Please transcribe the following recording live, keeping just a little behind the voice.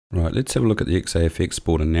Right, let's have a look at the XAF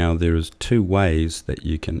exporter. Now there is two ways that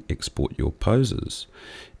you can export your poses.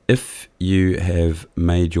 If you have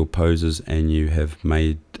made your poses and you have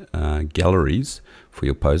made galleries for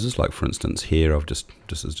your poses, like for instance here,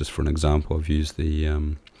 this is just for an example, I've used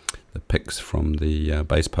the pics from the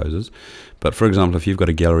base poses. But for example, if you've got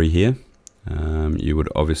a gallery here, you would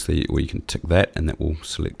obviously, or you can tick that and that will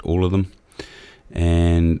select all of them.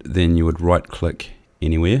 And then you would right click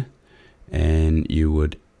anywhere and you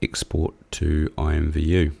would export to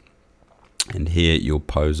Imvu, and here your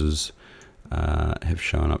poses have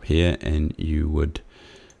shown up here, and you would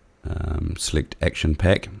select action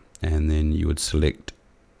pack, and then you would select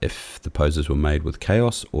if the poses were made with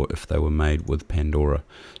Chaos or if they were made with Pandora.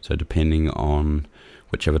 So depending on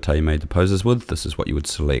which avatar you made the poses with, this is what you would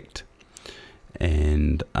select.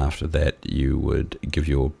 And after that you would give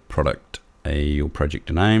your product your project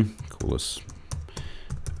a name, call this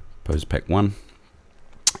pose pack 1,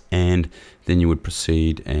 and then you would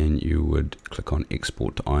proceed and you would click on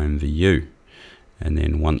export to Imvu. And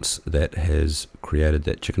then once that has created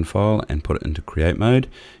that chicken file and put it into create mode,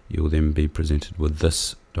 you'll then be presented with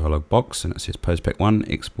this dialog box, and it says pose pack 1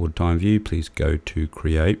 export to Imvu, please go to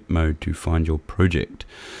create mode to find your project.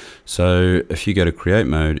 So if you go to create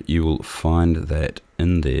mode, you will find that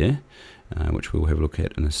in there, which we'll have a look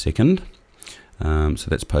at in a second. So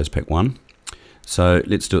that's pose pack 1. So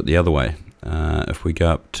let's do it the other way. If we go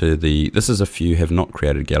up to this is if you have not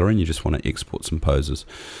created a gallery and you just want to export some poses.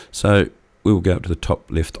 So we will go up to the top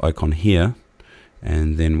left icon here,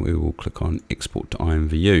 and then we will click on export to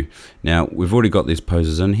Imvu. Now we've already got these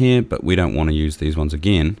poses in here, but we don't want to use these ones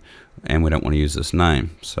again, and we don't want to use this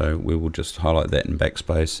name. So we will just highlight that in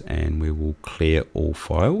backspace, and we will clear all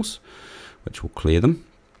files, which will clear them.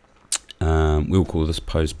 We will call this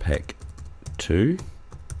pose pack 2,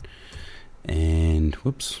 and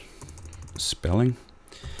whoops, spelling,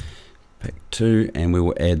 pack 2, and we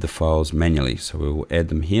will add the files manually. So we will add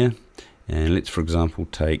them here, and let's for example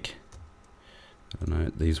take, I don't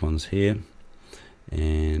know, these ones here,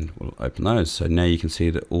 and we'll open those. So now you can see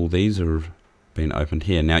that all these are being opened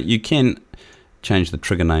here. Now you can change the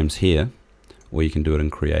trigger names here, or you can do it in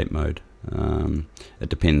create mode. It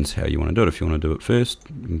depends how you want to do it. If you want to do it first,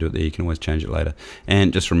 you can do it there. You can always change it later.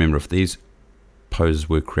 And just remember, if these poses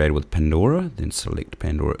were created with Pandora, then select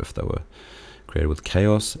Pandora. If they were created with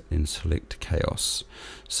Chaos, then select Chaos.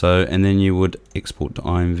 So, and then you would export to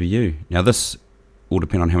Imvu. Now this will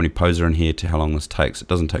depend on how many poses are in here to how long this takes. It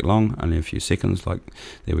doesn't take long, only a few seconds. Like,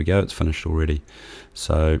 there we go, it's finished already.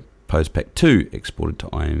 So pose pack 2 exported to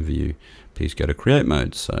Imvu. Please go to create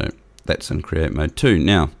mode. So that's in create mode 2.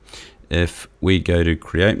 Now if we go to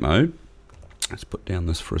create mode, let's put down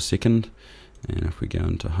this for a second, and if we go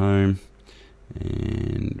into home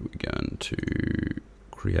and we go into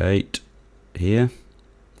create here,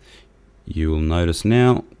 you will notice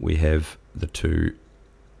now we have the two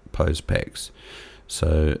pose packs.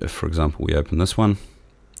 So if for example we open this one,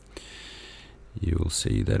 you will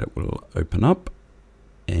see that it will open up,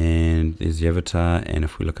 and there's the avatar. And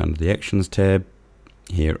if we look under the actions tab,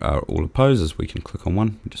 here are all the poses. We can click on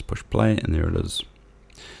one, just push play, and there it is.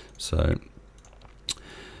 So,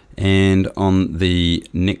 and on the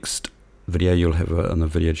next video you'll have on the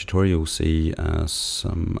video tutorial, you'll see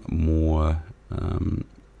some more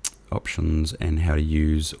options and how to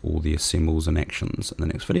use all the assembles and actions in the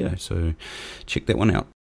next video. So check that one out.